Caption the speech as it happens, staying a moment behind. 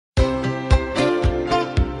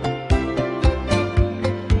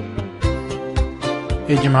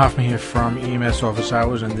Hey, Jim Hoffman here from EMS Office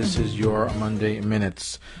Hours, and this is your Monday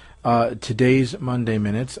Minutes. Today's Monday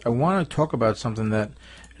Minutes, I want to talk about something that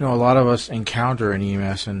a lot of us encounter in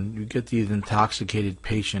EMS, and you get these intoxicated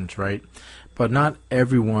patients, right? But not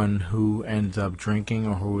everyone who ends up drinking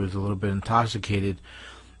or who is a little bit intoxicated,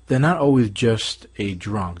 they're not always just a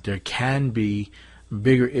drunk. There can be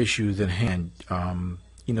bigger issues at hand.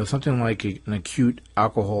 Something like an acute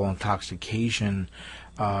alcohol intoxication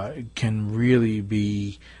can really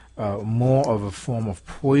be more of a form of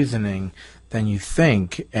poisoning than you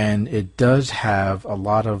think, and it does have a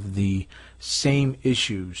lot of the same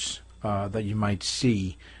issues that you might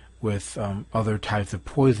see with other types of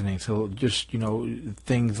poisoning. So just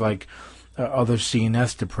things like other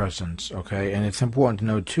CNS depressants, okay? And it's important to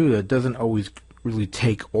know too that it doesn't always really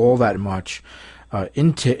take all that much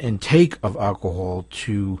intake of alcohol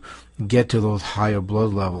to get to those higher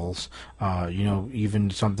blood levels. Even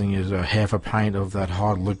something as a half a pint of that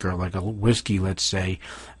hard liquor, like a whiskey, let's say,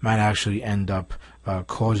 might actually end up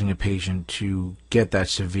causing a patient to get that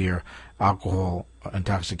severe alcohol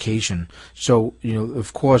intoxication. So,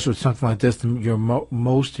 of course, with something like this, your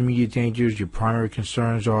most immediate dangers, your primary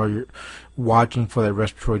concerns are you're watching for that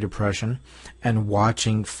respiratory depression and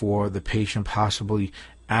watching for the patient possibly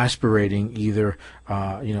aspirating either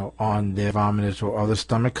on their vomitus or other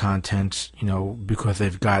stomach contents, because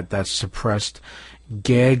they've got that suppressed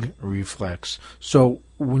gag reflex. So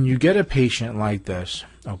when you get a patient like this,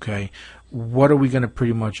 okay, what are we going to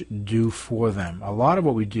pretty much do for them? A lot of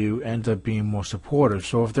what we do ends up being more supportive.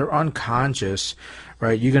 So if they're unconscious,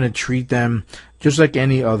 right, you're going to treat them just like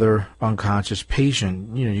any other unconscious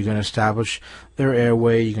patient. You're going to establish their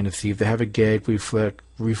airway. You're going to see if they have a gag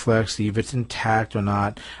reflex, see if it's intact or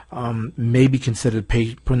not. Maybe consider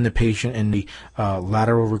putting the patient in the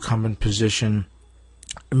lateral recumbent position.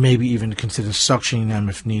 Maybe even consider suctioning them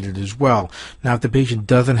if needed as well. Now, if the patient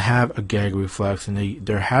doesn't have a gag reflex and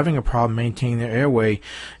they're having a problem maintaining their airway,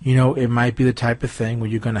 it might be the type of thing where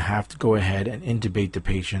you're going to have to go ahead and intubate the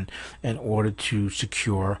patient in order to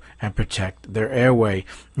secure and protect their airway.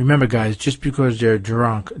 Remember, guys, just because they're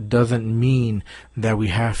drunk doesn't mean that we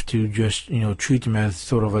have to just, treat them as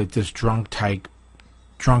sort of like this drunk tank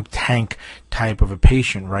type of a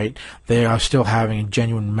patient, right? They are still having a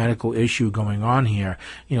genuine medical issue going on here.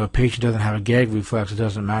 A patient doesn't have a gag reflex. It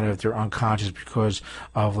doesn't matter if they're unconscious because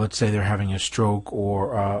of, let's say, they're having a stroke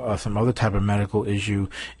or some other type of medical issue.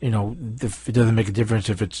 It doesn't make a difference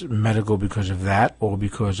if it's medical because of that or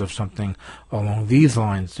because of something along these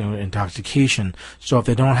lines, intoxication. So if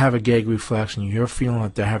they don't have a gag reflex and you're feeling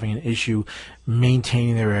that they're having an issue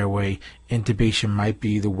maintaining their airway, intubation might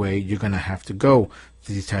be the way you're going to have to go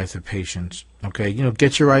for these types of patients. Okay,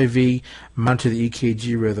 get your IV, monitor the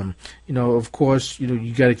EKG rhythm. Of course,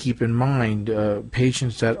 you got to keep in mind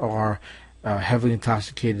patients that are heavily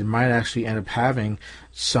intoxicated might actually end up having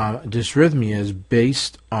some dysrhythmias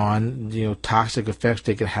based on toxic effects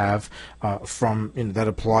they could have from that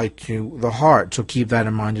apply to the heart. So keep that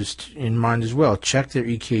in mind as well. Check their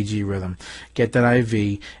EKG rhythm, get that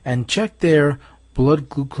IV, and check their blood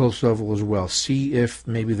glucose level as well. See if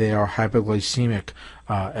maybe they are hypoglycemic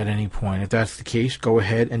at any point. If that's the case, go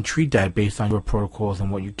ahead and treat that based on your protocols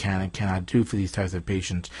and what you can and cannot do for these types of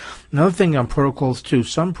patients. Another thing on protocols too,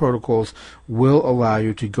 some protocols will allow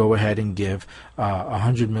you to go ahead and give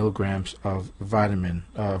 100 milligrams of vitamin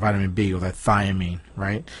B, or that thiamine,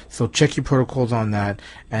 right? So check your protocols on that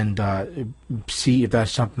and see if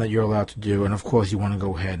that's something that you're allowed to do. And of course, you want to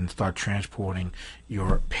go ahead and start transporting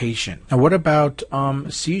your patient. Now, what about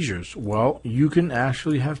seizures? Well, you can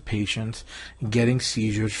actually have patients getting seizures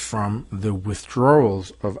from the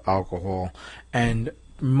withdrawals of alcohol, and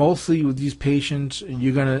mostly with these patients,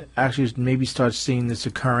 you're going to actually maybe start seeing this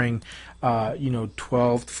occurring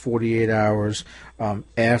 12 to 48 hours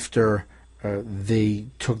after they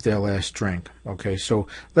took their last drink. Okay, so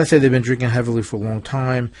let's say they've been drinking heavily for a long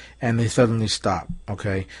time and they suddenly stop.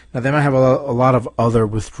 Okay, now they might have a lot of other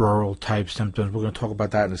withdrawal type symptoms. We're going to talk about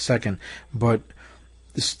that in a second, but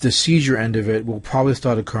the seizure end of it will probably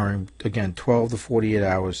start occurring, again, 12 to 48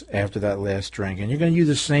 hours after that last drink. And you're going to use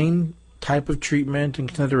the same type of treatment and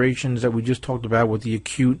considerations that we just talked about with the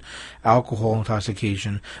acute alcohol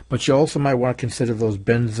intoxication, but you also might want to consider those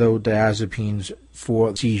benzodiazepines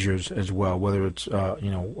for seizures as well, whether it's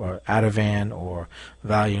Ativan or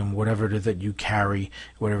Valium, whatever it is that you carry,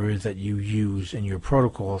 whatever it is that you use in your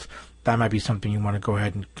protocols. That might be something you want to go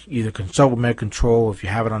ahead and either consult with med control if you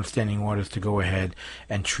have it on standing orders to go ahead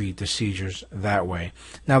and treat the seizures that way.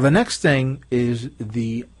 Now, the next thing is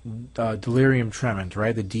the delirium tremens,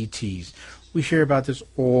 right? The DTs. we hear about this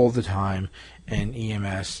all the time in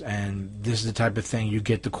EMS, and this is the type of thing you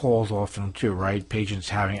get the calls often too, right? Patients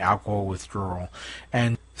having alcohol withdrawal.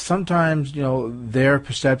 And sometimes, their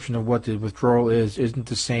perception of what the withdrawal isn't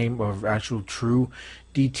the same of actual true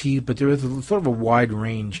DT, but there is sort of a wide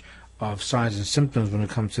range of signs and symptoms when it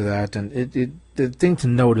comes to that. And the thing to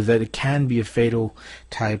note is that it can be a fatal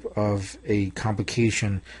type of a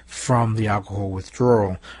complication from the alcohol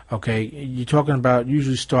withdrawal. Okay, you're talking about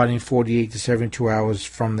usually starting 48 to 72 hours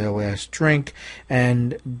from their last drink,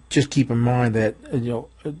 and just keep in mind that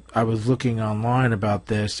I was looking online about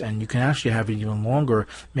this, and you can actually have it even longer,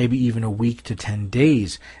 maybe even a week to 10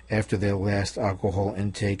 days after their last alcohol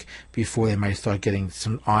intake before they might start getting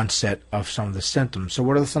some onset of some of the symptoms. So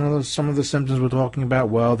what are some of the symptoms we're talking about?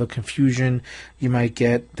 Well, the confusion, you might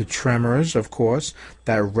get the tremors, of course,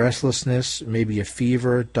 that restlessness, maybe a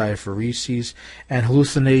fever, diaphoresis, and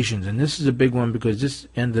hallucinations. And this is a big one because this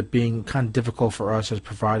ends up being kind of difficult for us as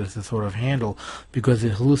providers to sort of handle, because the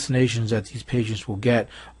hallucinations that these patients will get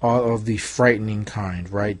are of the frightening kind,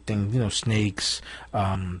 right? Things, snakes,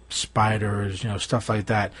 spiders, stuff like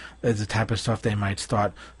that is the type of stuff they might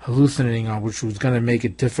start hallucinating on, which was going to make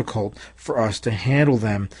it difficult for us to handle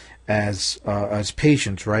them as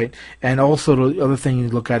patients, right? And also the other thing you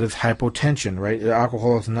look at is hypotension, right?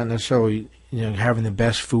 Alcohol is not necessarily having the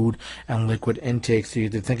best food and liquid intake, so you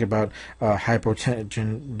have to think about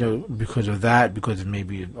hypotension because of that, because of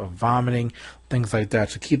maybe of vomiting, things like that.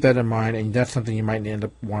 So keep that in mind, and that's something you might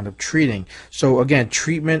wind up treating. So again,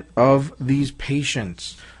 treatment of these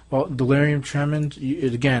patients. Well, delirium tremens,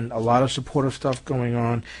 again, a lot of supportive stuff going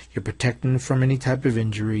on. You're protecting them from any type of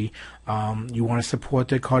injury. You want to support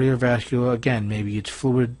their cardiovascular. Again, maybe it's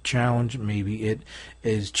fluid challenge. Maybe it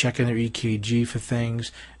is checking their EKG for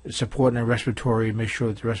things, supporting their respiratory, make sure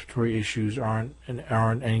that the respiratory issues aren't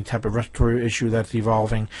any type of respiratory issue that's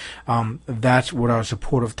evolving. That's what our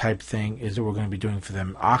supportive type thing is that we're going to be doing for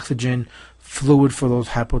them. Oxygen, fluid for those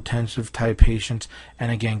hypotensive type patients,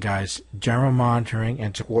 and again, guys, general monitoring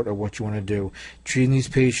and support of what you want to do. Treating these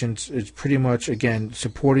patients is pretty much, again,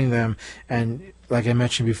 supporting them, and like I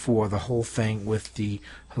mentioned before, the whole thing with the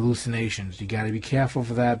hallucinations. You got to be careful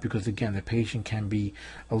for that, because again, the patient can be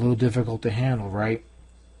a little difficult to handle, right?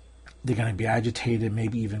 They're going to be agitated,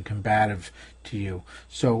 maybe even combative to you.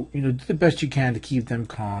 So, do the best you can to keep them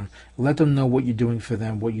calm. Let them know what you're doing for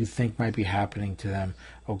them, what you think might be happening to them,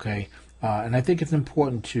 okay? And I think it's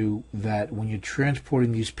important, too, that when you're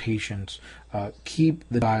transporting these patients, keep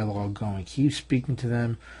the dialogue going. Keep speaking to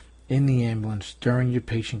them in the ambulance, during your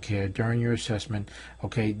patient care, during your assessment.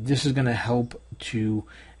 Okay, this is going to help to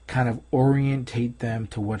kind of orientate them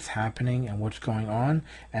to what's happening and what's going on,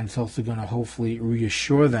 and it's also going to hopefully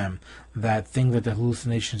reassure them that the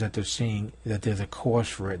hallucinations that they're seeing, that there's a cause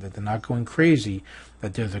for it, that they're not going crazy,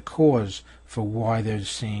 that there's a cause for why they're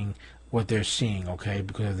seeing what they're seeing, okay,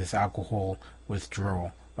 because of this alcohol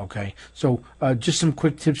withdrawal. Okay, so just some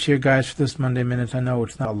quick tips here, guys, for this Monday Minutes. I know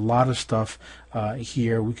it's not a lot of stuff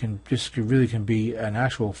here. Really can be an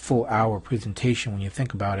actual full hour presentation when you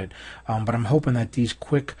think about it. But I'm hoping that these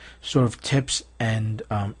quick sort of tips and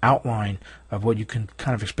outline of what you can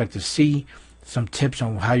kind of expect to see, some tips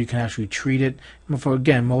on how you can actually treat it.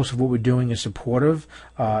 Again, most of what we're doing is supportive,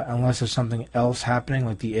 unless there's something else happening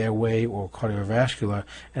like the airway or cardiovascular.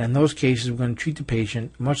 And in those cases, we're going to treat the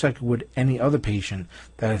patient much like we would any other patient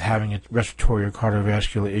that is having a respiratory or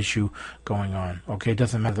cardiovascular issue going on. Okay, it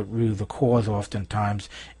doesn't matter really the cause. Oftentimes,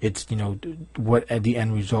 it's what the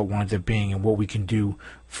end result winds up being and what we can do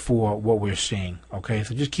for what we're seeing. Okay,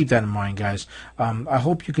 so just keep that in mind, guys. I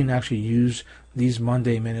hope you can actually use these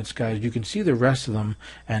Monday Minutes, guys. You can see the rest of them,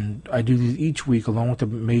 and I do these each week along with the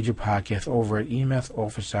major podcast over at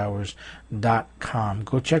emsofficehours.com.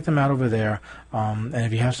 Go check them out over there, and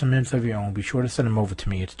if you have some minutes of your own, be sure to send them over to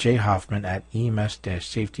me. It's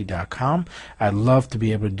jhoffman@ems-safety.com. I'd love to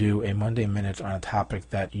be able to do a Monday Minutes on a topic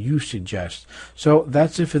that you suggest. So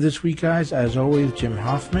that's it for this week, guys. As always, Jim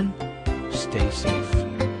Hoffman. Stay safe.